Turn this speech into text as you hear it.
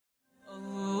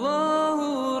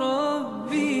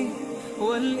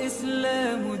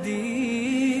والإسلام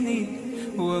ديني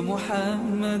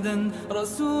ومحمدا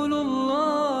رسول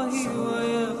الله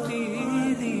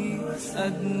ويقيني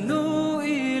أدنو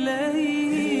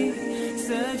إليه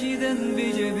ساجدا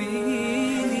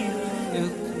بجبيني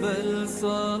اقبل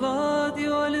صلاتي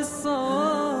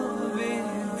وللصواب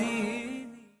اهديني.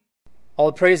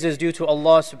 All praise is due to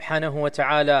Allah subhanahu wa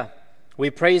ta'ala. We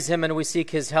praise Him and we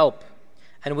seek His help.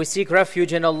 And we seek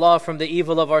refuge in Allah from the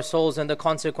evil of our souls and the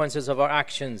consequences of our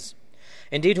actions.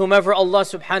 Indeed, whomever Allah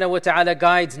subhanahu wa ta'ala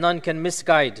guides, none can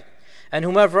misguide. And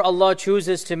whomever Allah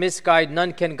chooses to misguide,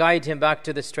 none can guide him back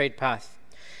to the straight path.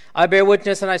 I bear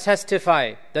witness and I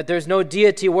testify that there is no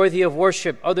deity worthy of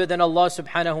worship other than Allah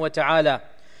subhanahu wa ta'ala.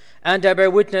 And I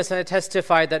bear witness and I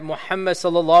testify that Muhammad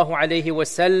sallallahu alayhi wa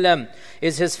sallam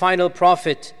is His final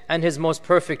prophet and His most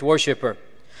perfect worshipper.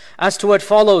 As to what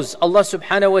follows, Allah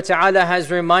subhanahu wa ta'ala has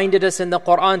reminded us in the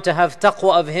Quran to have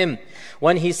taqwa of Him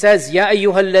when He says, Ya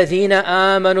ayyuhal ladhina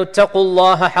amanu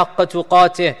taqullaha haqqa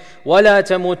tuqatih wa la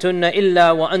tamutunna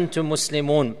illa wa antum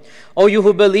muslimun. O you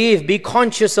who believe, be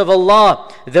conscious of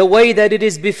Allah the way that it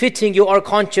is befitting you are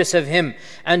conscious of Him,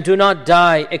 and do not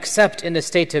die except in the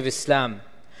state of Islam.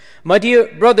 My dear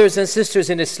brothers and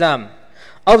sisters in Islam,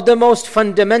 of the most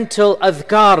fundamental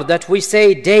adhkar that we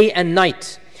say day and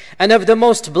night, and of the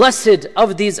most blessed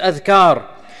of these adhkar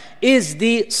is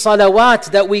the salawat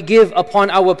that we give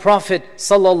upon our Prophet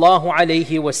sallallahu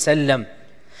alaihi wasallam.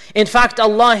 In fact,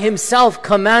 Allah Himself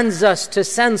commands us to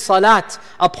send salat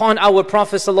upon our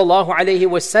Prophet sallallahu alaihi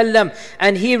wasallam,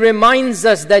 and He reminds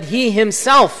us that He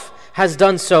Himself has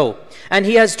done so. And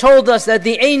He has told us that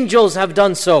the angels have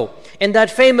done so. In that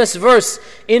famous verse,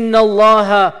 Inna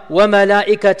Allaha wa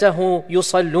malaikatahu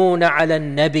yusalluna ala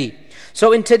nabi.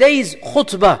 So in today's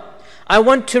khutbah, I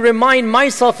want to remind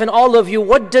myself and all of you,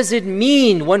 what does it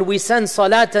mean when we send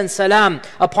salat and salam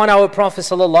upon our Prophet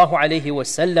sallallahu alaihi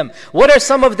wasallam? What are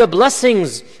some of the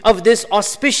blessings of this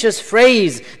auspicious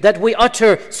phrase that we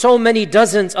utter so many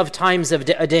dozens of times a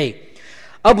day?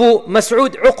 Abu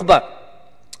Mas'ud Uqba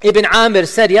ibn Amir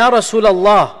said, Ya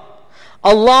Rasulullah,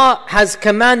 Allah has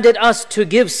commanded us to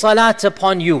give salat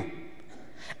upon you,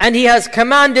 and He has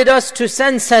commanded us to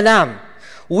send salam.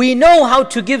 We know how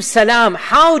to give salam.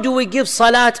 How do we give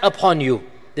salat upon you?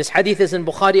 This hadith is in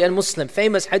Bukhari and Muslim,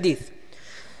 famous hadith.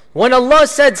 When Allah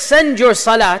said, send your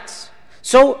salat,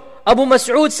 so Abu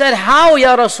Mas'ud said, how,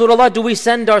 Ya Rasulullah, do we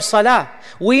send our salah?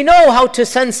 We know how to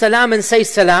send salam and say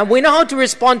salam. We know how to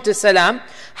respond to salam.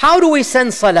 How do we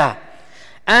send salah?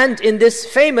 And in this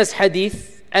famous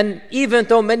hadith, and even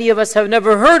though many of us have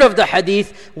never heard of the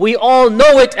hadith, we all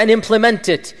know it and implement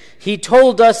it. He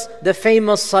told us the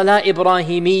famous Salah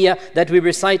Ibrahimiyya that we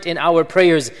recite in our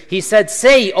prayers. He said,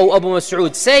 say, O Abu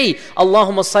Mas'ud, say,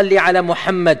 Allahumma salli ala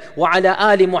Muhammad wa ala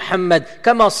ali Muhammad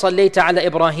kama sallayta ala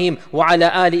Ibrahim wa ala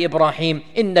ali Ibrahim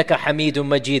innaka hamidun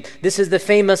majid. This is the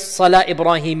famous Salah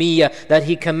Ibrahimiyya that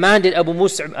he commanded Abu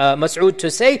Mas'ud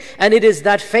to say, and it is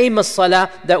that famous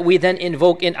Salah that we then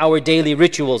invoke in our daily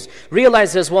rituals.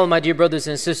 Realize as well, my dear brothers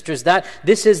and sisters, that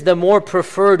this is the more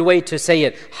preferred way to say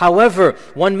it. However,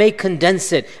 one may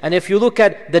condense it. And if you look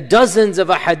at the dozens of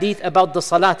hadith about the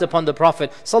salat upon the Prophet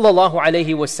sallallahu alaihi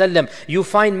wasallam, you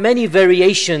find many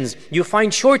variations, you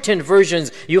find shortened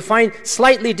versions, you find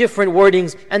slightly different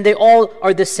wordings, and they all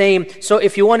are the same. So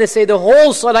if you want to say the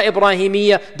whole Salah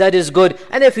Ibrahimiyya, that is good.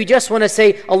 And if you just want to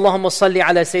say Allahumma salli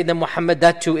ala Sayyidina Muhammad,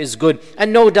 that too is good.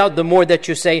 And no doubt the more that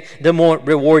you say, the more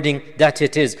rewarding that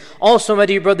it is. Also, my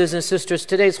dear brothers and sisters,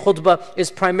 today's khutbah is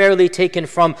primarily taken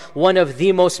from one of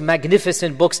the most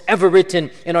magnificent books ever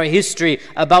written in our history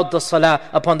about the salah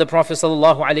upon the Prophet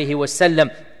sallallahu alaihi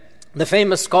wasallam. The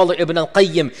famous scholar Ibn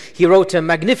al-Qayyim, he wrote a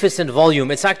magnificent volume.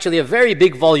 It's actually a very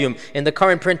big volume. In the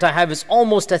current print I have, it's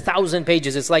almost 1,000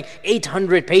 pages. It's like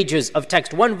 800 pages of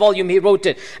text. One volume he wrote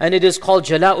it, and it is called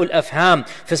Jala'ul Afham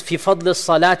fi fadl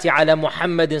salati ala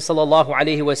Muhammadin sallallahu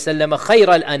alayhi wa sallam khayr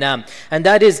al-anam. And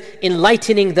that is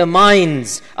enlightening the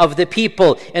minds of the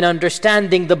people in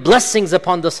understanding the blessings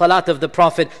upon the salat of the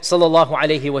Prophet sallallahu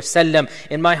alayhi wa sallam.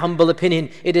 In my humble opinion,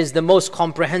 it is the most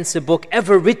comprehensive book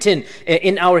ever written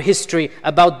in our history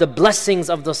about the blessings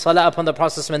of the salah upon the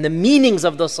Prophet and the meanings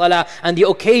of the salah and the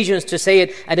occasions to say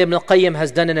it. And Ibn al-Qayyim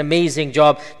has done an amazing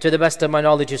job. To the best of my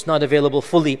knowledge, it's not available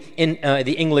fully in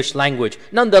the English language.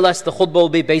 Nonetheless, the khutbah will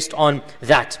be based on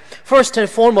that. First and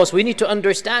foremost, we need to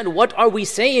understand, what are we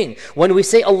saying when we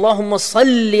say Allahumma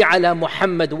salli ala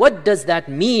Muhammad? What does that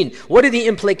mean? What are the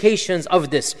implications of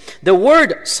this? The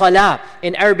word salah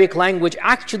in Arabic language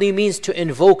actually means to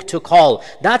invoke, to call.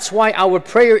 That's why our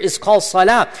prayer is called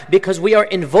salah, because we are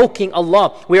invoking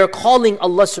Allah. We are calling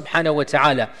Allah subhanahu wa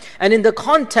ta'ala. And in the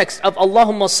context of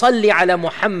Allahumma salli ala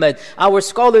Muhammad, our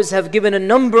scholars have given a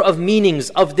number of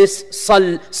meanings of this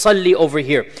salli over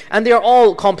here. And they are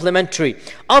all complementary.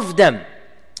 Of them,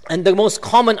 and the most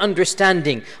common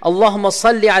understanding, Allahumma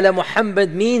salli ala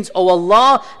Muhammad means, oh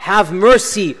Allah, have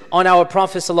mercy on our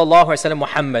Prophet sallallahu alaihi wasallam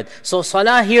Muhammad. So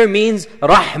salah here means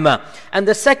rahmah. And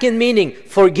the second meaning,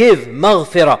 forgive,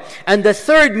 maghfirah. And the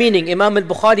third meaning, Imam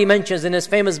al-Bukhari mentions in his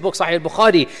famous book Sahih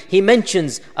al-Bukhari, he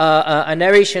mentions a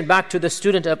narration back to the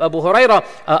student of Abu Hurairah,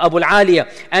 Abu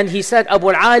al-Aliya. And he said,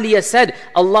 Abu al-Aliya said,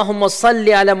 Allahumma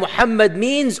salli ala Muhammad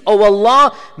means, oh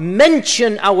Allah,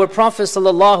 mention our Prophet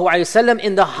sallallahu alaihi wasallam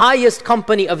in the highest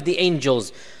company of the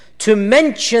angels. To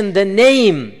mention the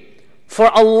name, for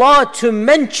Allah to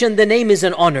mention the name is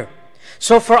an honor.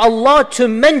 So for Allah to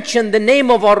mention the name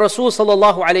of our Rasul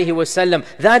sallallahu alaihi wasallam,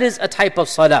 that is a type of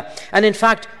salah. And in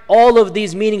fact, all of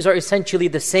these meanings are essentially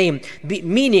the same.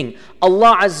 Meaning,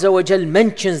 Allah Azza wa Jal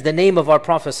mentions the name of our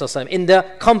Prophet sallallahu alaihi wasallam in the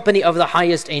company of the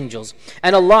highest angels.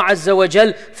 And Allah Azza wa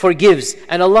Jal forgives.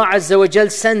 And Allah Azza wa Jal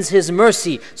sends His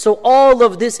mercy. So all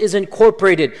of this is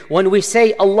incorporated. When we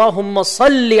say, Allahumma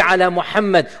salli ala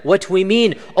Muhammad, what we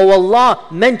mean, oh Allah,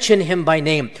 mention him by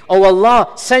name. Oh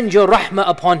Allah, send your rahmah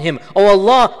upon him. Oh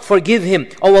Allah, forgive him.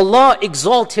 Oh Allah,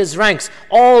 exalt his ranks.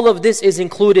 All of this is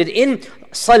included in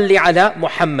Salli ala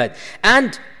Muhammad.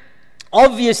 And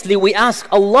obviously we ask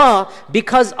Allah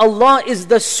because Allah is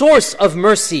the source of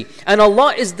mercy and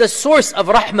Allah is the source of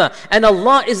rahmah and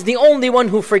Allah is the only one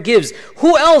who forgives.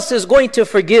 Who else is going to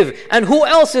forgive and who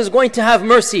else is going to have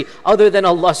mercy other than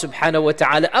Allah subhanahu wa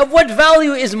ta'ala? Of what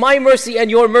value is my mercy and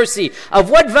your mercy? Of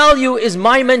what value is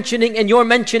my mentioning and your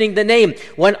mentioning the name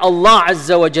when Allah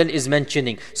Azza wa Jal is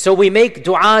mentioning? So we make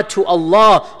dua to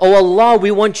Allah. Oh Allah,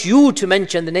 we want you to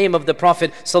mention the name of the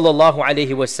Prophet sallallahu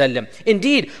alaihi wasallam.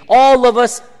 Indeed, all of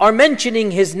us are mentioning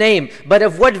his name, but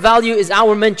of what value is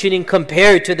our mentioning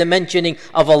compared to the mentioning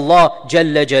of Allah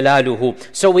Jalla Jalaluhu?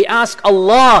 So we ask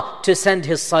Allah to send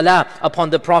his salah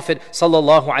upon the Prophet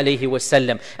sallallahu alaihi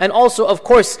wasallam. And also, of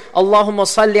course, Allahumma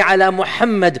salli ala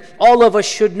Muhammad. All of us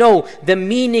should know the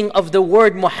meaning of the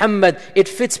word Muhammad. It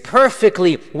fits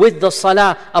perfectly with the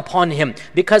salah upon him.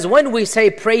 Because when we say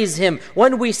praise him,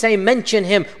 when we say mention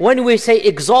him, when we say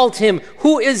exalt him,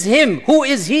 who is him? Who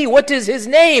is he? What is his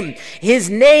name? His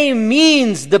name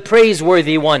means the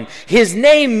praiseworthy one. His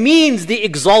name means the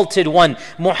exalted one.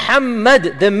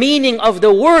 Muhammad, the meaning of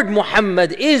the word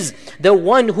Muhammad is the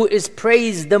one who is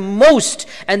praised the most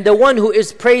and the one who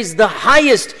is praised the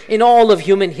highest in all of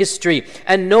human history.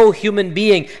 And no human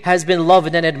being has been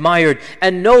loved and admired.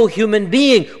 And no human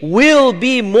being will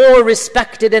be more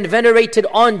respected and venerated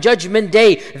on Judgment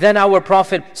Day than our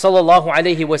Prophet sallallahu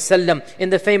alaihi wasallam. In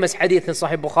the famous hadith in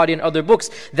Sahih Bukhari and other books,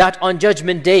 that on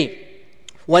Judgment Day,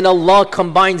 when Allah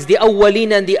combines the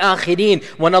awwaleen and the akhirin,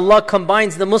 when Allah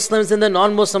combines the Muslims and the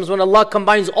non-Muslims, when Allah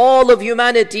combines all of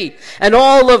humanity and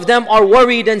all of them are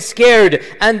worried and scared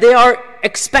and they are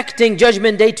expecting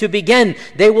Judgment Day to begin,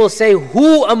 they will say,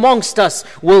 who amongst us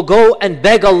will go and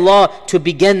beg Allah to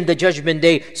begin the Judgment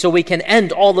Day so we can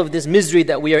end all of this misery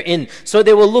that we are in? So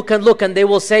they will look and they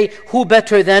will say, who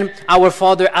better than our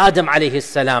father Adam alayhi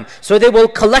salam? So they will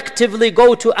collectively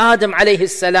go to Adam alayhi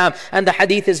salam, and the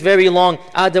hadith is very long.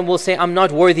 Adam will say, I'm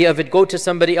not worthy of it, go to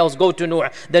somebody else, go to Nuh.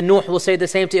 Then Nuh will say the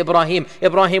same to Ibrahim.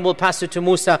 Ibrahim will pass it to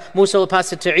Musa. Musa will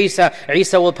pass it to Isa.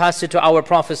 Isa will pass it to our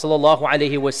Prophet sallallahu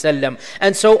alaihi wasallam.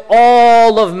 And so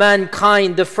all of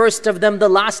mankind, the first of them, the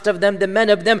last of them, the men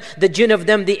of them, the jinn of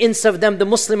them, the ins of them, the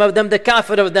Muslim of them, the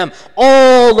kafir of them,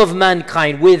 all of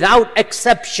mankind without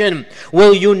exception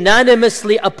will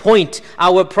unanimously appoint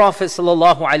our Prophet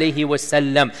sallallahu alaihi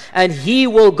wasallam, and he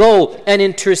will go and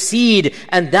intercede,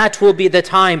 and that will be the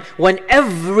time when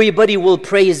everybody will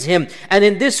praise him. And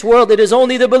in this world it is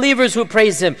only the believers who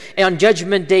praise him, and on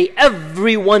Judgment Day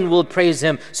everyone will praise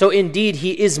him. So indeed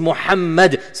he is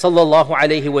Muhammad sallallahu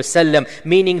alaihi wasallam,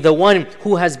 meaning the one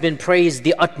who has been praised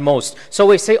the utmost. So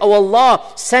we say, oh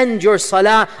Allah, send your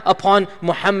salah upon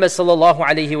Muhammad sallallahu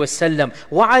alaihi wasallam,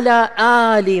 wa ala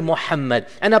ali Muhammad,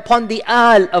 and upon the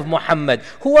al of Muhammad.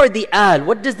 Who are the al?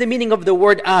 What is the meaning of the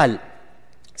word al?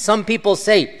 Some people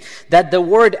say that the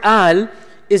word al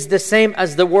is the same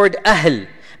as the word ahl,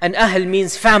 and ahl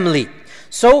means family.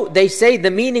 So they say the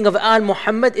meaning of Al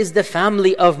Muhammad is the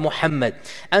family of Muhammad.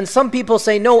 And some people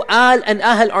say no, Al and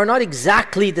Ahl are not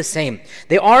exactly the same.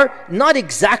 They are not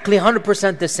exactly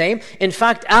 100% the same. In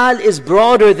fact, Al is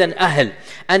broader than Ahl.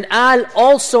 And al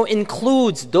also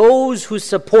includes those who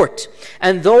support,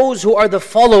 and those who are the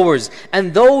followers,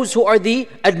 and those who are the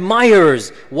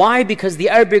admirers. Why? Because the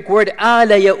Arabic word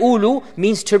ala ya'ulu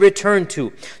means to return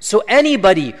to. So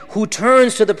anybody who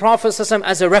turns to the Prophet ﷺ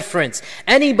as a reference,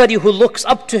 anybody who looks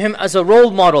up to him as a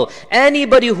role model,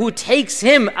 anybody who takes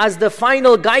him as the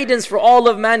final guidance for all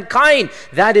of mankind,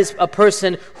 that is a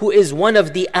person who is one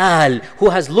of the al, who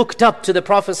has looked up to the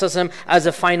Prophet ﷺ as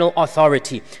a final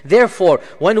authority. Therefore,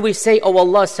 when we say, "Oh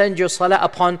Allah, send your salah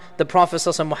upon the Prophet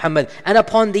ﷺ Muhammad and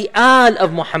upon the al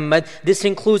of Muhammad," this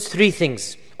includes three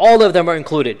things. All of them are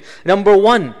included. Number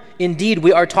one, indeed,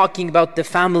 we are talking about the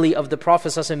family of the Prophet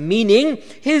ﷺ, meaning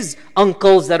his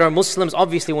uncles that are Muslims.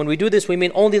 Obviously, when we do this, we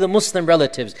mean only the Muslim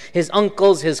relatives. His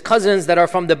uncles, his cousins that are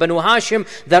from the Banu Hashim,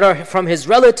 that are from his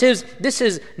relatives. This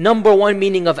is number one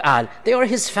meaning of al. They are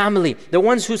his family. The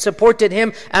ones who supported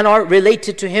him and are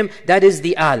related to him, that is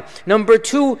the al. Number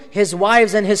two, his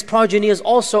wives and his progeny is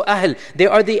also ahl. They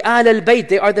are the al al-bayt.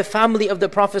 They are the family of the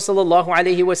Prophet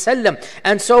ﷺ.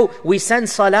 And so we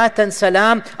send salat and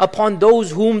salam upon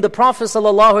those whom the Prophet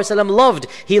ﷺ loved.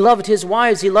 He loved his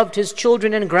wives, he loved his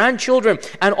children and grandchildren,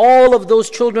 and all of those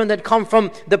children that come from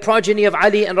the progeny of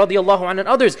Ali and radiallahu anhu and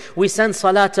others. We send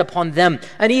salat upon them.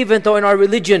 And even though in our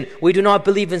religion we do not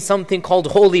believe in something called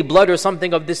holy blood or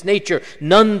something of this nature,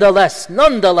 nonetheless,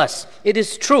 it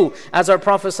is true, as our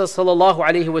Prophet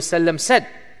ﷺ said,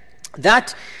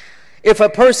 that if a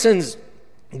person's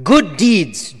good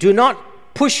deeds do not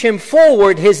push him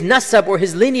forward, his nasab or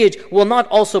his lineage will not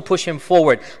also push him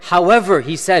forward. However,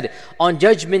 he said, on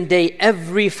Judgment Day,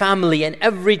 every family and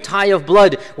every tie of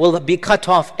blood will be cut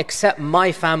off except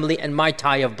my family and my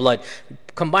tie of blood.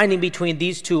 Combining between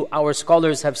these two, our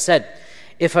scholars have said,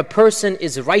 if a person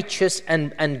is righteous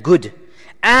and good,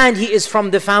 and he is from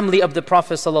the family of the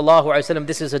Prophet ﷺ,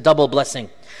 this is a double blessing.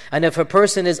 And if a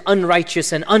person is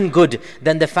unrighteous and ungood,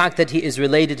 then the fact that he is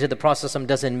related to the Prophet ﷺ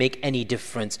doesn't make any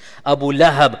difference. Abu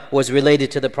Lahab was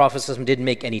related to the Prophet ﷺ, didn't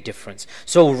make any difference.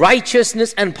 So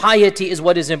righteousness and piety is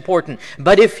what is important.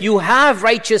 But if you have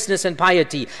righteousness and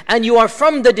piety, and you are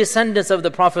from the descendants of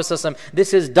the Prophet ﷺ,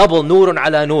 this is double nurun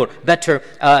ala nur, better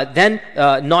than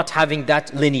not having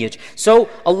that lineage. So,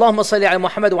 Allahumma salli ala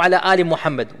Muhammad wa ala ali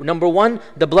Muhammad. Number one,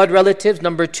 the blood relatives.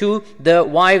 Number two, the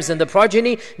wives and the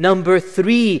progeny. Number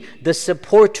three, the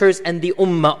supporters and the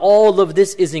ummah. All of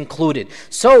this is included.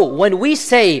 So when we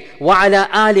say wa ala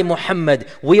ali Muhammad,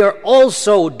 we are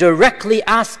also directly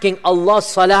asking Allah's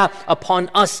salah upon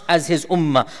us as his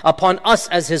ummah, upon us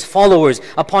as his followers,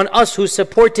 upon us who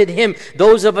supported him,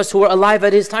 those of us who were alive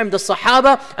at his time, the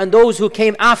Sahaba, and those who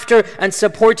came after and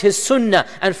support his sunnah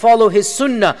and follow his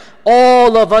sunnah.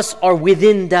 All of us are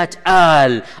within that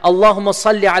al. Allahumma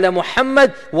salli ala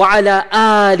Muhammad wa ala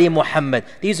ali Muhammad.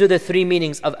 These are the three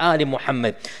meanings of ali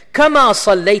Muhammad. Kama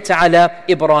sallayta ala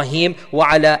Ibrahim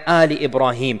wa ala ali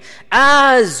Ibrahim.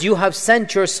 As you have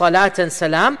sent your salat and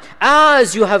salam,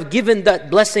 as you have given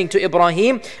that blessing to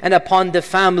Ibrahim and upon the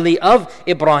family of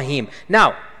Ibrahim.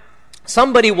 Now,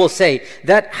 somebody will say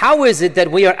that how is it that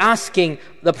we are asking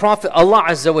the Prophet, Allah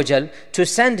Azza wa Jal, to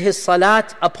send his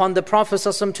salat upon the Prophet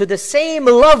ﷺ to the same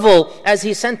level as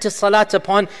he sent his salat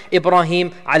upon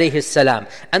Ibrahim alayhi salam?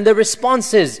 And the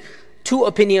response is, two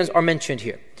opinions are mentioned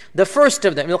here. The first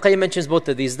of them, Ibn al-Qayyim mentions both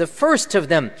of these. The first of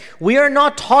them, we are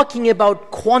not talking about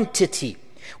quantity.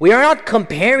 We are not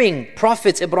comparing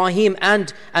Prophets Ibrahim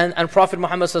and Prophet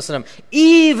Muhammad ﷺ.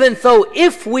 Even though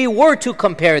if we were to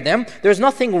compare them, there's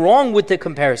nothing wrong with the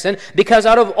comparison, because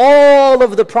out of all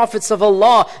of the Prophets of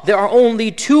Allah, there are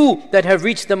only two that have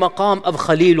reached the maqam of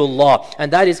Khalilullah,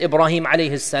 and that is Ibrahim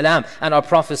alayhi salam and our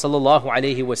Prophet sallallahu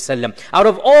alayhi wasallam. Out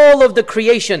of all of the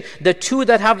creation, the two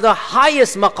that have the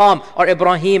highest maqam are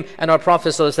Ibrahim and our Prophet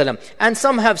sallallahu alayhi wasallam. And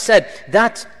some have said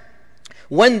that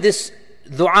when this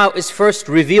dua is first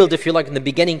revealed, if you like, in the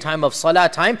beginning time of salah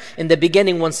time, in the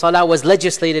beginning when salah was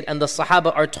legislated and the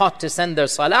Sahaba are taught to send their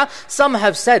salah, some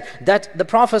have said that the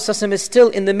Prophet ﷺ is still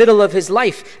in the middle of his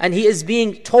life and he is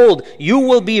being told, you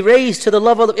will be raised to the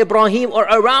level of Ibrahim or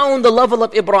around the level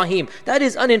of Ibrahim. That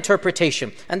is an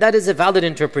interpretation, and that is a valid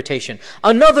interpretation.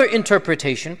 Another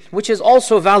interpretation, which is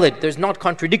also valid, there's not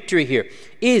contradictory here,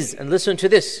 is, and listen to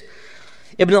this,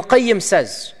 Ibn al-Qayyim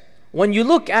says, when you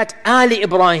look at Ali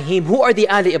Ibrahim, who are the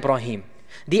Ali Ibrahim?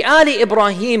 The Ali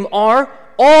Ibrahim are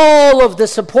all of the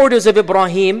supporters of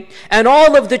Ibrahim and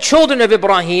all of the children of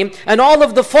Ibrahim and all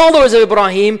of the followers of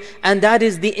Ibrahim, and that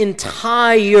is the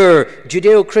entire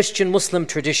Judeo-Christian Muslim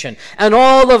tradition. And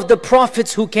all of the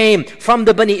prophets who came from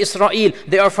the Bani Israel,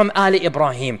 they are from Ali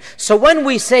Ibrahim. So when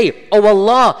we say, "Oh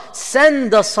Allah,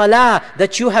 send the salah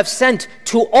that you have sent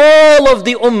to all of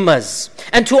the ummahs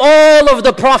and to all of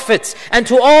the prophets and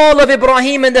to all of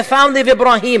Ibrahim and the family of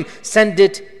Ibrahim, send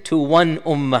it to one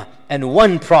ummah and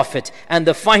one prophet and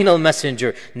the final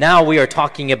messenger." Now we are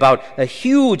talking about a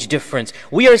huge difference.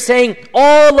 We are saying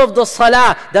all of the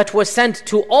salah that was sent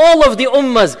to all of the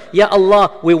ummahs, Ya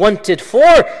Allah, we want it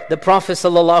for the Prophet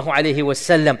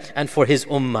ﷺ and for his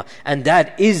ummah. And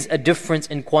that is a difference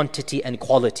in quantity and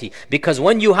quality. Because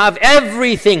when you have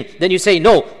everything, then you say,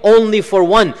 no, only for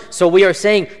one. So we are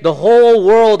saying the whole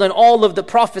world and all of the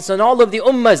prophets and all of the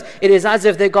ummahs, it is as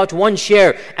if they got one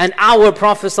share. And our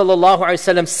Prophet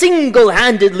ﷺ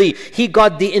single-handedly, he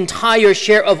got the entire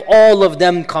share of all of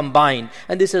them combined.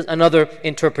 And this is another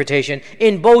interpretation.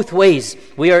 In both ways,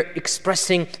 we are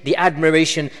expressing the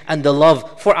admiration and the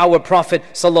love for our Prophet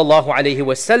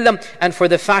ﷺ, and for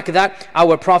the fact that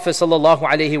our Prophet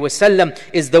ﷺ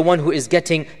is the one who is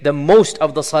getting the most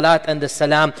of the salat and the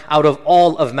salam out of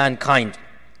all of mankind.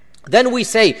 Then we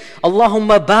say,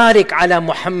 Allahumma barik ala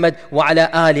Muhammad wa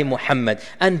ala ali Muhammad.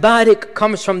 And barik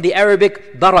comes from the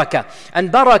Arabic baraka.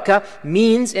 And baraka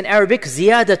means in Arabic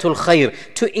ziyadatul khair,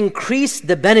 to increase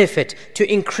the benefit,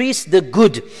 to increase the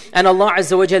good. And Allah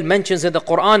Azza wa Jal mentions in the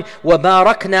Quran, wa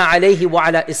barakna alayhi wa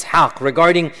ala Ishaq,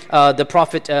 regarding the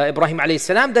Prophet Ibrahim alayhi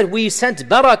salam, that we sent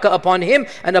baraka upon him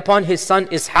and upon his son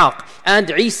Ishaq. And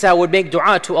Isa would make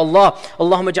dua to Allah,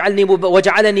 Allahumma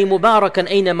waj'alani mubarakan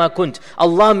aynama kunt.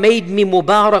 Allah made me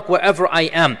mubarak wherever I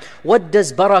am. What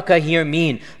does barakah here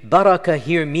mean? Barakah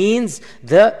here means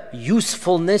the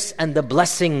usefulness and the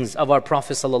blessings of our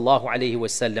Prophet sallallahu alaihi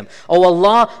wasallam. Oh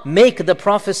Allah, make the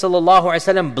Prophet sallallahu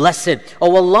alaihi wasallam blessed.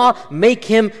 Oh Allah, make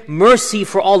him mercy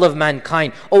for all of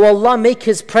mankind. Oh Allah, make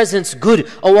his presence good.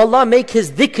 Oh Allah, make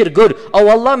his dhikr good. Oh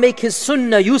Allah, make his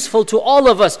sunnah useful to all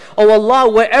of us. Oh Allah,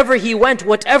 wherever he went,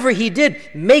 whatever he did,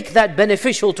 make that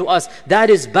beneficial to us. That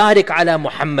is barik ala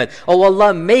Muhammad. Oh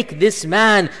Allah, make this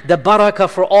man the barakah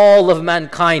for all of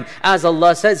mankind. As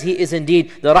Allah says, he is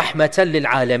indeed the rahmatan lil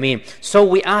alameen. So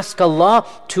we ask Allah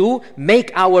to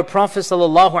make our Prophet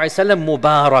sallallahu alaihi wasallam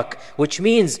mubarak, which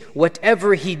means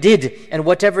whatever he did and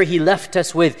whatever he left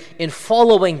us with, in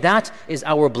following that is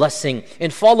our blessing. In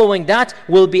following that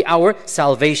will be our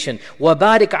salvation. Wa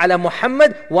barik ala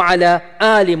Muhammad wa ala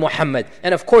ali Muhammad.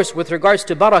 And of course, with regards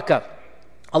to barakah,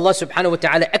 Allah subhanahu wa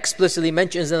ta'ala explicitly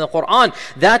mentions in the Quran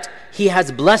that He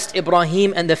has blessed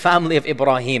Ibrahim and the family of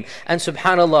Ibrahim. And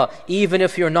subhanAllah, even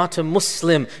if you're not a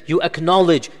Muslim, you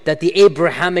acknowledge that the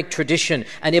Abrahamic tradition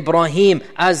and Ibrahim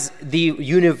as the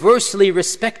universally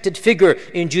respected figure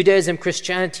in Judaism,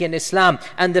 Christianity and Islam,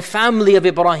 and the family of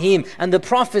Ibrahim and the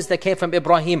prophets that came from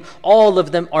Ibrahim, all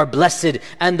of them are blessed.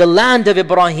 And the land of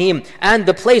Ibrahim and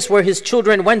the place where his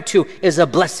children went to is a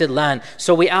blessed land.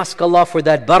 So we ask Allah for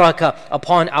that barakah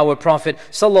upon our Prophet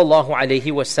sallallahu alaihi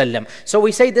wasallam. So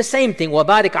we say the same thing,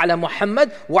 وَبَارِكْ عَلَى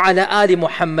مُحَمَّدٍ وَعَلَى آلِ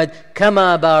مُحَمَّدٍ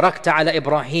كَمَا بَارَكْتَ عَلَى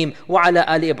إِبْرَاهِيمَ وَعَلَى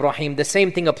آلِ إِبْرَاهِيمَ. The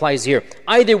same thing applies here.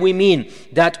 Either we mean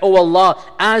that, oh Allah,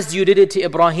 as you did it to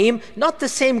Ibrahim, not the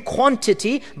same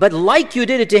quantity, but like you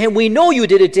did it to him, we know you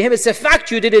did it to him, it's a fact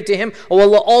you did it to him, oh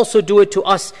Allah, also do it to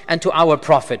us and to our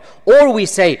Prophet. Or we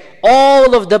say,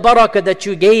 all of the barakah that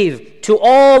you gave to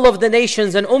all of the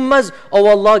nations and ummahs, oh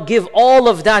Allah, give all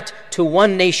of that to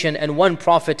one nation and one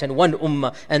prophet and one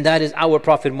ummah, and that is our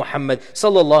Prophet Muhammad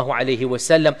sallallahu alaihi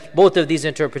wasallam. Both of these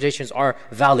interpretations are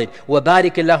valid.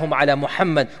 وَبَارِكِ اللَّهُمْ عَلَى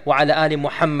مُحَمَّدٍ وَعَلَى آلِ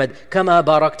مُحَمَّدٍ كَمَا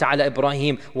بَارَكْتَ عَلَى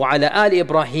إِبْرَاهِيمَ وَعَلَى آلِ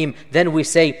إِبْرَاهِيمَ. Then we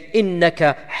say,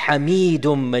 إِنَّكَ حَمِيدٌ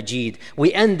مَجِيدٌ.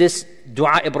 We end this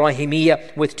Dua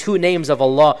Ibrahimiyya with two names of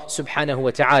Allah subhanahu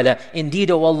wa ta'ala. Indeed,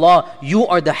 O Allah, you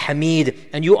are the Hamid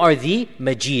and you are the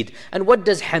Majid. And what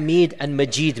does Hamid and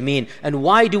Majid mean? And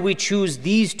why do we choose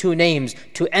these two names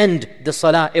to end the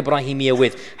Salah Ibrahimiyya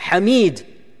with? Hamid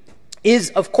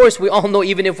is, of course, we all know,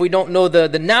 even if we don't know the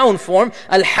noun form,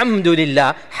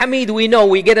 Alhamdulillah. Hamid, we know,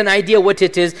 we get an idea what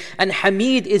it is. And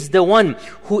Hamid is the one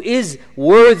who is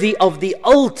worthy of the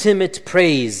ultimate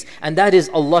praise. And that is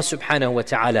Allah subhanahu wa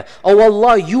ta'ala. Oh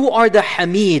Allah, you are the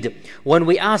Hamid. When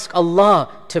we ask Allah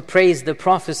to praise the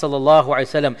Prophet sallallahu alaihi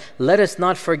wasallam, let us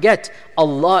not forget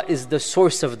Allah is the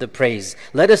source of the praise.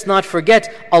 Let us not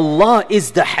forget Allah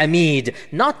is the Hamid,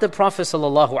 not the Prophet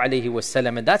sallallahu alaihi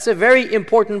wasallam. And that's a very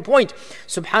important point.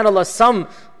 Subhanallah, some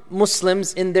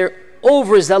Muslims in their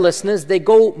overzealousness, they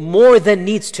go more than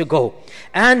needs to go.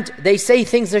 And they say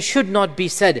things that should not be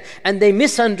said. And they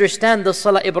misunderstand the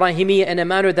Salah Ibrahimiyya in a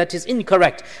manner that is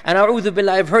incorrect. And a'udhu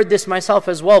billah, I've heard this myself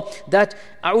as well, that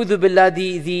a'udhu billah,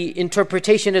 the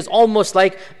interpretation is almost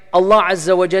like Allah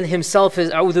Azza wa Jal Himself is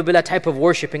a'udhu billah type of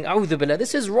worshipping. A'udhu billah,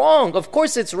 this is wrong. Of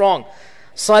course it's wrong.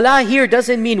 Salah here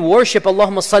doesn't mean worship,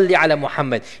 Allahumma salli ala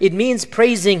Muhammad. It means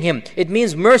praising Him. It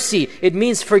means mercy. It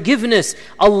means forgiveness.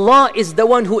 Allah is the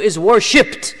one who is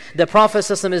worshipped. The Prophet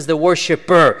ﷺ is the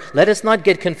worshipper. Let us not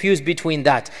get confused between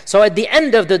that. So at the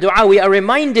end of the dua, we are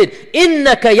reminded,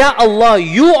 Innaka ya Allah,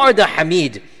 you are the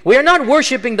Hamid. We are not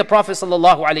worshipping the Prophet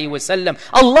ﷺ.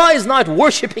 Allah is not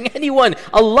worshipping anyone.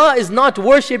 Allah is not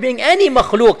worshipping any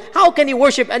makhluk. How can He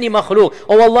worship any makhluk?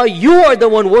 Oh Allah, you are the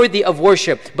one worthy of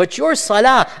worship. But your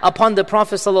salah upon the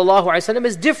Prophet ﷺ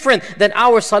is different than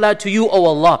our salah to you, oh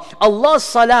Allah. Allah's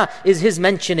salah is His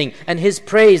mentioning and His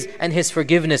praise and His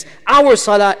forgiveness. Our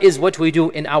salah is what we do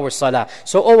in our salah.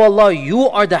 So, oh Allah, you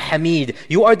are the Hamid.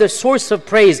 You are the source of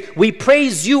praise. We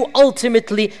praise you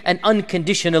ultimately and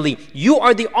unconditionally. You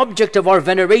are the object of our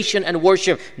veneration and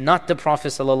worship, not the Prophet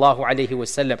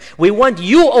ﷺ. We want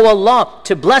you, O Allah,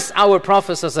 to bless our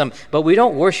Prophet ﷺ, but we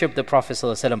don't worship the Prophet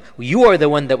ﷺ. You are the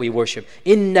one that we worship.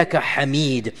 Innaka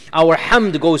Hamid. Our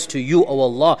hamd goes to you, O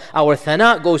Allah. Our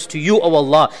thana goes to you, O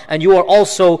Allah. And you are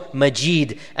also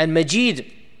Majid. And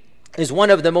Majid is one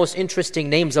of the most interesting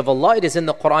names of Allah. It is in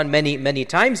the Quran many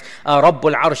times.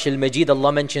 Rabbul Arsh al-Majid,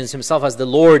 Allah mentions Himself as the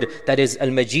Lord that is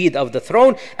al-Majid of the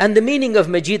throne. And the meaning of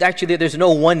Majid, actually there's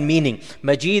no one meaning.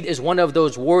 Majid is one of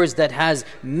those words that has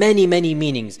many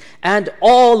meanings. And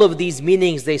all of these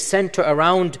meanings, they center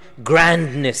around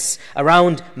grandness,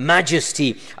 around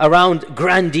majesty, around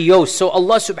grandiose. So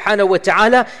Allah subhanahu wa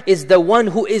ta'ala is the one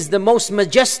who is the most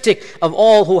majestic of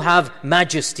all who have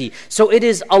majesty. So it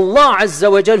is Allah Azza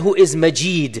wa Jal who is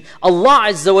Majid. Allah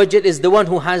Azza wa Jal is the one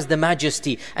who has the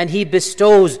majesty, and He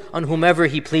bestows on whomever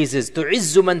He pleases.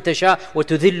 تُعِزُّ مَن تَشَاءُ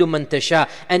وَتُذِلُّ مَن تَشَاءُ.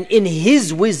 And in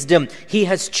His wisdom, He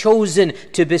has chosen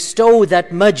to bestow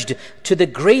that majd to the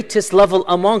greatest level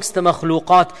amongst the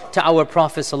makhluqat, to our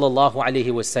Prophet sallallahu alaihi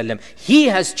wasallam. He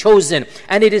has chosen,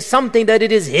 and it is something that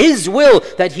it is His will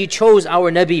that He chose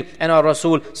our Nabi and our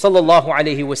Rasul sallallahu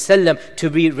alaihi wasallam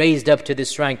to be raised up to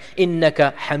this rank.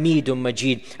 Innaka Hamidun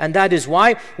Majid. And that is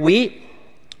why we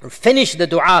finish the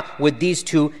dua with these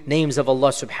two names of Allah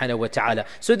subhanahu wa ta'ala.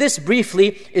 So this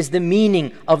briefly is the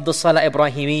meaning of the Salah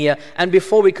Ibrahimiyya. And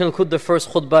before we conclude the first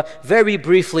khutbah, very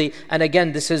briefly, and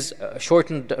again this is a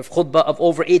shortened khutbah of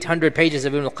over 800 pages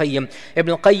of Ibn al-Qayyim.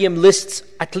 Ibn al-Qayyim lists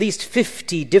at least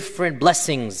 50 different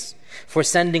blessings for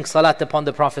sending salat upon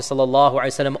the Prophet sallallahu alaihi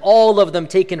wasallam, all of them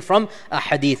taken from a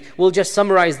hadith. We'll just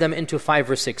summarize them into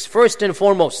 5 or 6. First and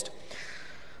foremost,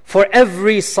 for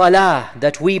every salah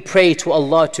that we pray to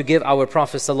Allah to give our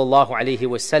Prophet sallallahu alaihi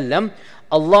wasallam,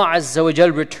 Allah Azza wa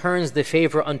Jal returns the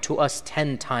favor unto us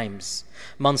 10 times.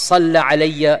 Man salla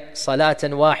alayya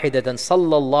salatan wahidatan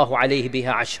sallallahu alayhi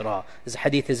biha ashra. This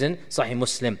hadith is in Sahih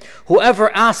Muslim.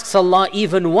 Whoever asks Allah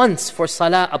even once for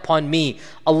salah upon me,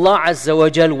 Allah Azza wa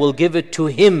Jal will give it to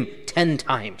him 10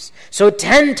 times. So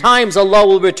 10 times Allah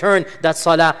will return that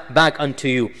salah back unto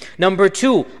you. Number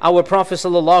 2, our Prophet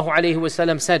sallallahu alaihi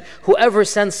wasallam said, whoever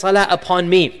sends salah upon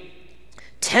me,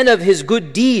 10 of his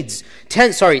good deeds,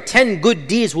 10 good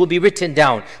deeds will be written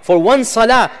down. For one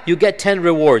salah, you get 10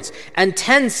 rewards. And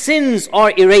 10 sins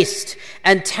are erased.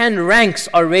 And 10 ranks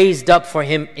are raised up for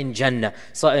him in Jannah.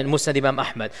 So in Musnad Imam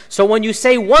Ahmad. So when you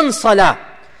say one salah,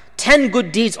 10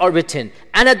 good deeds are written.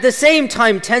 And at the same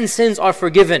time, 10 sins are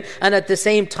forgiven. And at the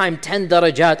same time, 10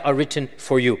 darajat are written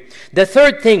for you. The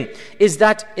third thing is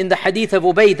that in the hadith of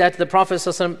Ubay, that the Prophet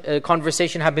ﷺ,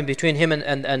 conversation happened between him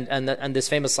and this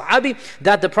famous Sahabi,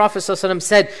 that the Prophet ﷺ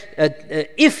said,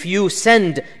 if you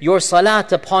send your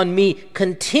salat upon me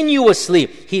continuously,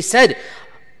 he said,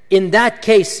 in that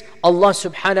case, Allah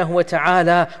subhanahu wa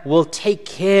ta'ala will take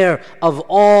care of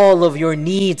all of your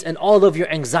needs and all of your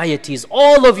anxieties.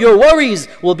 All of your worries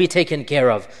will be taken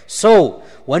care of. So,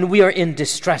 when we are in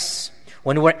distress,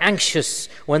 when we're anxious,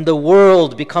 when the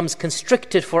world becomes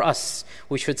constricted for us,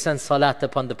 we should send salat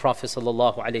upon the Prophet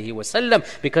sallallahu alaihi wasallam,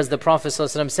 because the Prophet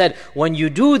sallallahu alaihi wasallam said, when you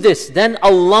do this, then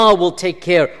Allah will take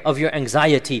care of your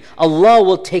anxiety. Allah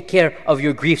will take care of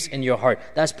your griefs in your heart.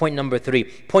 That's point number 3.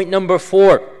 Point number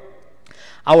 4.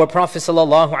 Our Prophet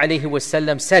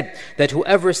ﷺ said that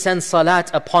whoever sends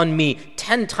salat upon me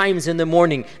 10 times in the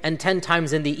morning and 10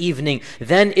 times in the evening,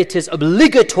 then it is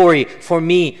obligatory for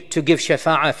me to give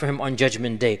shafa'ah for him on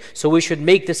Judgment Day. So we should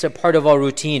make this a part of our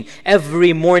routine.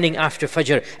 Every morning after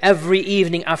Fajr, every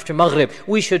evening after Maghrib,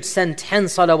 we should send 10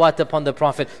 salawat upon the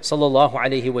Prophet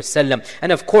ﷺ.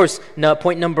 And of course, now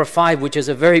point number 5, which is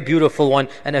a very beautiful one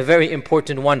and a very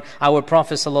important one, our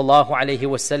Prophet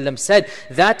ﷺ said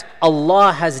that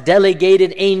Allah has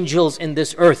delegated angels in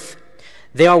this earth.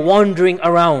 They are wandering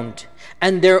around,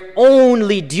 and their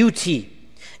only duty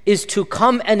is to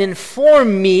come and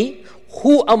inform me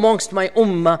who amongst my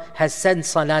ummah has sent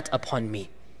salat upon me.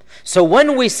 So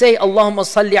when we say Allahumma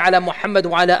salli ala Muhammad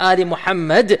wa ala ali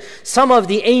Muhammad, some of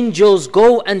the angels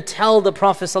go and tell the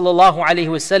Prophet sallallahu alaihi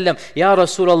wasallam, Ya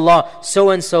Rasulullah,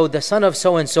 so and so, the son of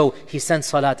so and so, he sent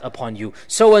salat upon you.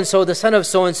 So and so, the son of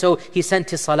so and so, he sent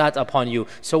his salat upon you.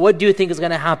 So what do you think is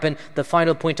going to happen? The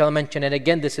final point I'll mention, and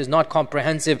again this is not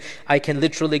comprehensive. I can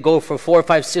literally go for 4,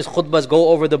 5, 6 khutbahs, go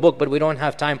over the book, but we don't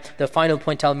have time. The final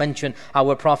point I'll mention,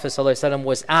 our Prophet sallallahu alaihi wasallam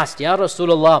was asked, Ya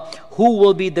Rasulullah, who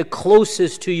will be the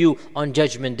closest to you on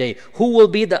Judgment Day? Who will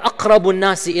be the aqrabun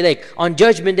nasi ilayk? On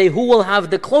Judgment Day, who will have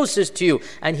the closest to you?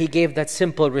 And he gave that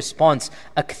simple response,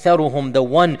 aktharuhum, the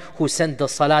one who sent the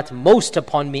salat most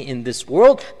upon me in this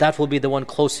world, that will be the one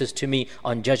closest to me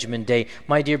on Judgment Day.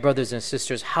 My dear brothers and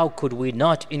sisters, how could we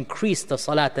not increase the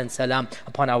salat and salam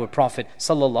upon our Prophet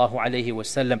sallallahu alaihi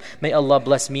wasallam? May Allah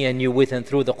bless me and you with and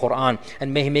through the Quran,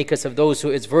 and may He make us of those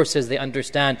who its verses they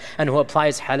understand and who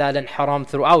applies halal and haram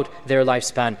throughout their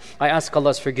lifespan. I ask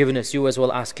Allah's forgiveness. You as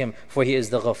well ask Him, for He is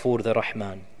the Ghafoor, the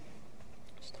Rahman.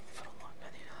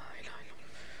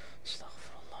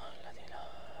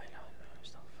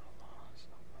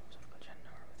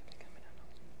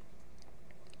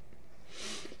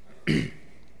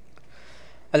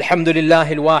 الحمد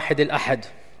لله الواحد الأحد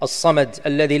الصمد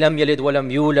الذي لم يلد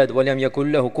ولم يولد ولم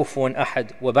يكن له كفوا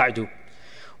أحد وبعد.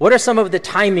 What are some of the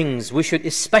timings we should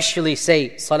especially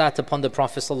say salat upon the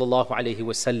Prophet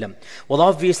ﷺ? Well,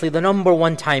 obviously the number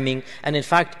one timing, and in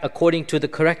fact according to the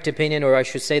correct opinion, or I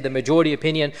should say the majority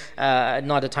opinion,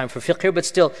 not a time for fiqh here, but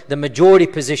still the majority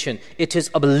position, it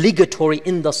is obligatory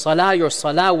in the salah. Your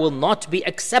salah will not be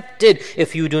accepted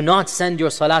if you do not send your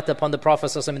salat upon the Prophet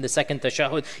ﷺ in the second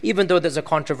tashahhud, even though there's a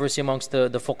controversy amongst the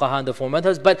fuqaha and the four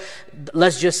madhas. But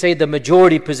let's just say the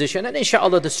majority position, and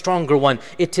inshallah the stronger one,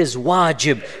 it is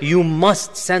wajib. You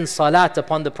must send salat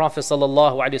upon the Prophet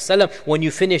ﷺ when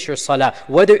you finish your salah.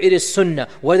 Whether it is sunnah,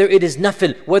 whether it is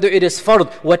nafil, whether it is fard,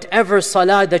 whatever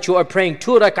salah that you are praying,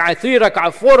 2 rak'ah, 3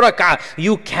 rak'ah, 4 rak'ah,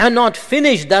 you cannot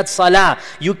finish that salah.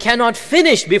 You cannot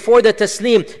finish before the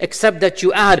taslim except that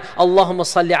you add Allahumma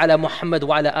salli ala Muhammad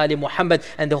wa ala ali Muhammad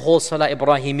and the whole salah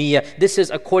Ibrahimiyya. This is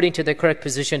according to the correct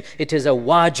position. It is a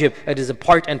wajib. It is a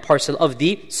part and parcel of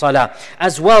the salah.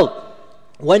 As well,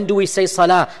 when do we say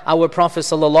salah? Our Prophet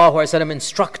ﷺ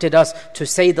instructed us to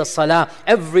say the salah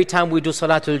every time we do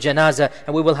salatul janazah,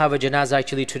 and we will have a janazah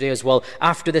actually today as well.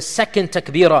 After the second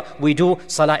takbirah, we do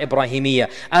salah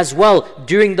Ibrahimiyya. As well,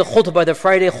 during the khutbah, the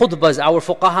Friday khutbahs, our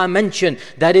fuqaha mentioned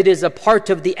that it is a part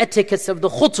of the etiquettes of the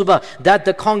khutbah that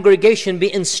the congregation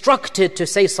be instructed to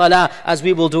say salah, as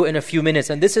we will do in a few minutes.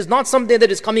 And this is not something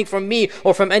that is coming from me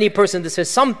or from any person. This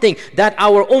is something that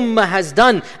our ummah has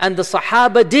done and the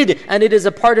Sahaba did, and it is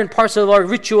a part and parcel of our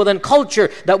ritual and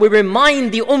culture that we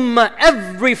remind the ummah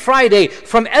every Friday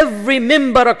from every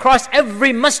mimbar across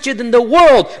every masjid in the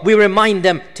world. We remind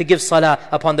them to give salah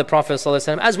upon the Prophet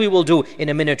ﷺ, as we will do in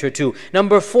a minute or two.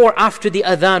 Number 4, after the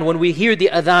adhan, when we hear the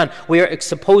adhan, we are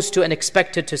supposed to and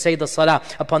expected to say the salah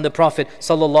upon the Prophet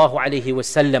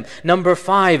ﷺ. Number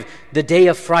 5, the day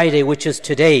of Friday, which is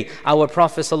today, our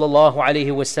Prophet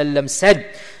ﷺ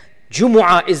said,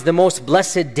 Jumu'ah is the most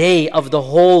blessed day of the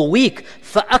whole week.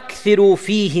 فَأَكْثِرُوا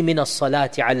فِيهِ مِنَ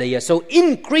الصَّلَاةِ عَلَيَّ. So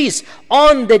increase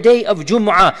on the day of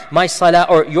Jumu'ah my salah,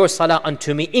 or your salah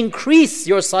unto me. Increase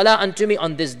your salah unto me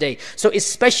on this day. So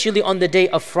especially on the day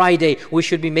of Friday, we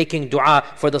should be making dua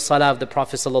for the salah of the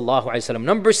Prophet ﷺ.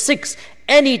 Number 6,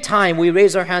 anytime we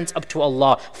raise our hands up to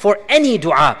Allah for any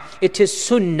dua, it is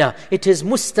sunnah, it is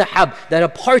mustahab that a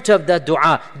part of that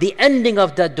dua, the ending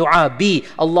of that dua be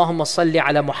Allahumma salli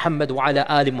ala Muhammad wa ala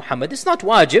ali Muhammad. It's not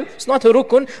wajib, it's not a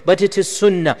rukun, but it is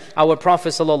sunnah. Our Prophet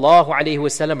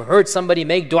ﷺ heard somebody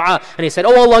make dua and he said,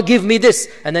 oh Allah, give me this,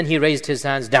 and then he raised his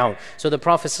hands down. So the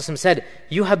Prophet ﷺ said,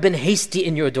 you have been hasty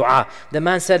in your dua. The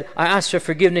man said, I asked for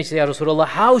forgiveness, Ya Rasulullah,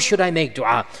 how should I make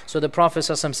dua? So the Prophet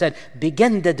ﷺ said,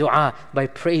 begin the dua by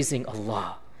praising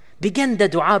Allah. Begin the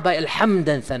dua by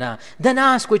alhamdan thana. Then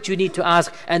ask what you need to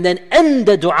ask, and then end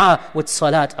the dua with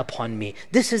salat upon me.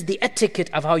 This is the etiquette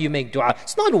of how you make dua.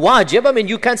 It's not wajib. I mean,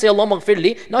 you can't say Allahumma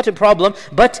ghfirli, not a problem.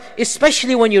 But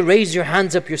especially when you raise your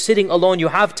hands up, you're sitting alone, you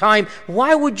have time.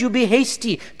 Why would you be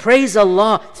hasty? Praise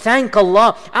Allah, thank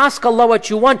Allah, ask Allah what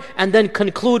you want, and then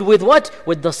conclude with what?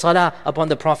 With the salah upon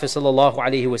the Prophet sallallahu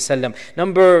alaihi wasallam.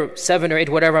 Number 7 or 8,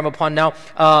 whatever I'm upon now.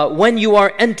 When you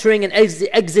are entering and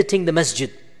exiting the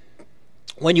masjid,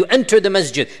 when you enter the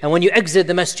masjid and when you exit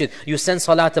the masjid, you send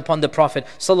salat upon the Prophet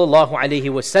sallallahu alaihi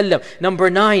wasallam.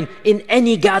 Number 9, in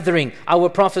any gathering, our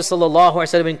Prophet sallallahu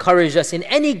alaihi wasallam encouraged us, in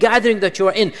any gathering that you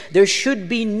are in, there should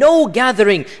be no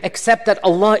gathering except that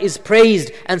Allah is praised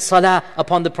and salah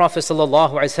upon the Prophet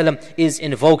sallallahu alaihi wasallam is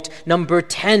invoked. Number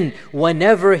 10,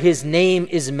 whenever his name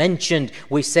is mentioned,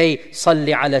 we say Salli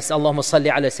ala Allahumma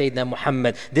salli ala Sayyidina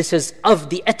Muhammad. This is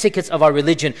of the etiquettes of our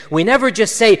religion. We never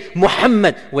just say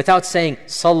Muhammad without saying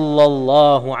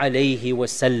sallallahu alayhi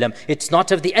wasallam. It's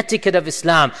not of the etiquette of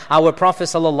Islam. Our Prophet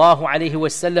sallallahu alayhi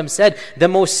wasallam said, the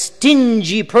most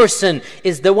stingy person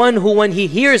is the one who, when he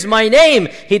hears my name,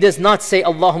 he does not say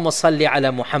Allahumma salli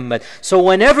ala Muhammad. So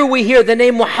whenever we hear the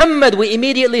name Muhammad, we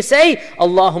immediately say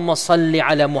Allahumma salli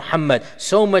ala Muhammad.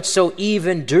 So much so,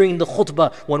 even during the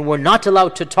khutbah, when we're not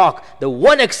allowed to talk, the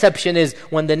one exception is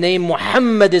when the name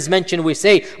Muhammad is mentioned, we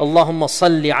say Allahumma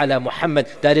salli ala Muhammad.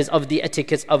 That is of the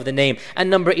etiquettes of the name. And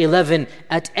number 11,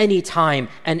 at any time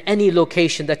and any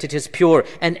location that it is pure,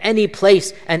 and any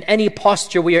place and any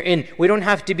posture we are in, we don't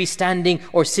have to be standing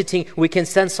or sitting. We can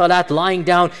send salat lying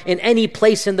down in any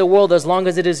place in the world, as long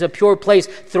as it is a pure place,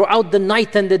 throughout the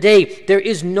night and the day. There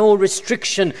is no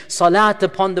restriction. Salat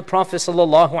upon the Prophet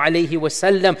sallallahu alaihi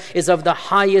wasallam is of the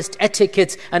highest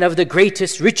etiquettes and of the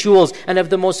greatest rituals and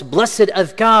of the most blessed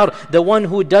adhkar. The one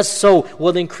who does so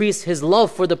will increase his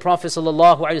love for the Prophet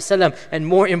sallallahu alaihi wasallam, and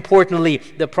more importantly,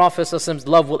 the Prophet's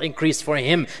love will increase for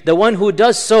him. The one who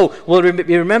does so will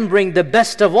be remembering the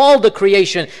best of all the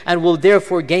creation, and will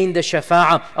therefore gain the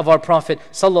shafa'ah of our Prophet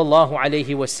sallallahu alaihi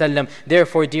wasallam.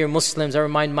 Therefore, dear Muslims, I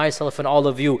remind myself and all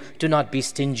of you, do not be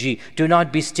stingy. Do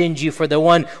not be stingy for the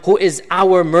one who is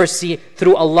our mercy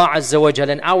through Allah Azza wa Jal,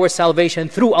 and our salvation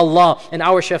through Allah, and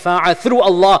our shafa'ah through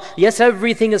Allah. Yes,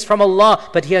 everything is from Allah,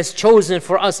 but He has chosen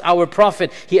for us our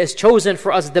Prophet. He has chosen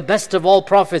for us the best of all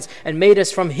prophets and made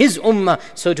us from His ummah.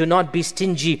 So do not be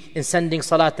stingy in sending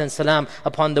salat and salam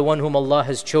upon the one whom Allah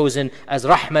has chosen as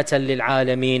rahmatan lil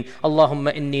alameen.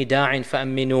 Allahumma inni da'in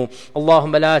fa'aminu.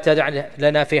 Allahumma la tad'a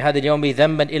lana fi hadha al-yawmi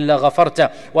dhanban illa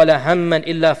ghafarta, wa la hamman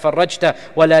illa farajta,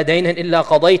 wa la daynan illa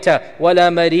qadayta, wa la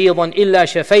maridan illa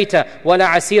shafayta, wa la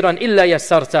asiran illa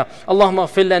yassarta. Allahumma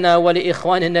ighfir lana wa li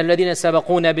ikhwanina alladhina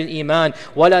sabaquna bil iman,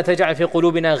 wa la taj'al fi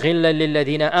qulubina ghillan lil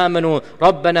ladhina amanu.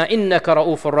 Rabbana innaka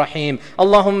ra'ufur rahim.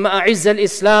 Allahumma a'izz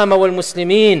al-islam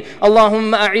والمسلمين.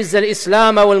 اللهم أعز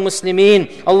الإسلام والمسلمين.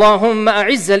 اللهم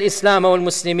أعز الإسلام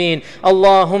والمسلمين.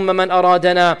 اللهم من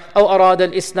أرادنا أو أراد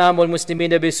الإسلام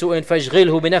والمسلمين بسوء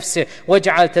فاشغله بنفسه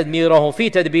واجعل تدميره في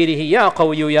تدبيره يا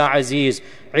قوي يا عزيز.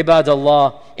 عباد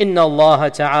الله، إن الله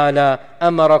تعالى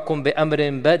أمركم بأمر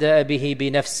بدأ به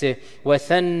بنفسه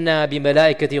وثنى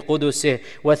بملائكة قدسه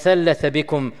وثلث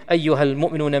بكم أيها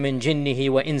المؤمنون من جنه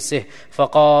وإنسه،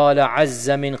 فقال عز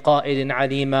من قائل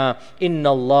عليما: إن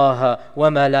الله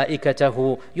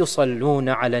وملائكته يصلون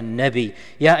على النبي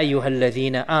يا أيها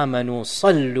الذين آمنوا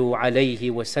صلوا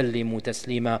عليه وسلموا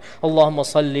تسليما. اللهم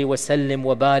صل وسلم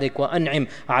وبارك وأنعم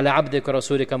على عبدك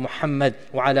رسولك محمد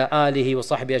وعلى آله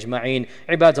وصحبه أجمعين.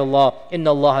 عباد الله، إن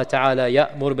الله تعالى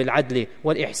يأمر بالعدل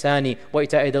والإحسان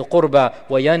وإيتاء ذي القربى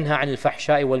وينهى عن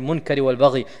الفحشاء والمنكر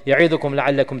والبغي يعظكم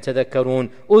لعلكم تذكرون.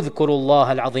 اذكروا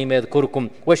الله العظيم يذكركم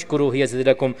واشكروه يزد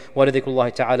لكم ولذكر الله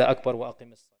تعالى أكبر.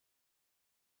 وأقم الصلاة.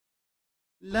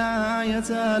 لا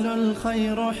يزال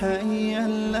الخير حيا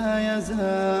لا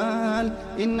يزال،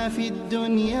 إن في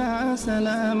الدنيا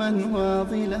سلاما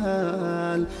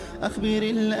وظلال. أخبر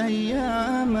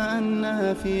الأيام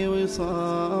أنها في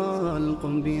وصال،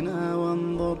 قم بنا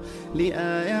وانظر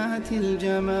لآيات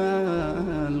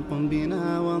الجمال، قم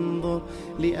بنا وانظر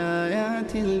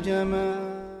لآيات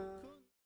الجمال.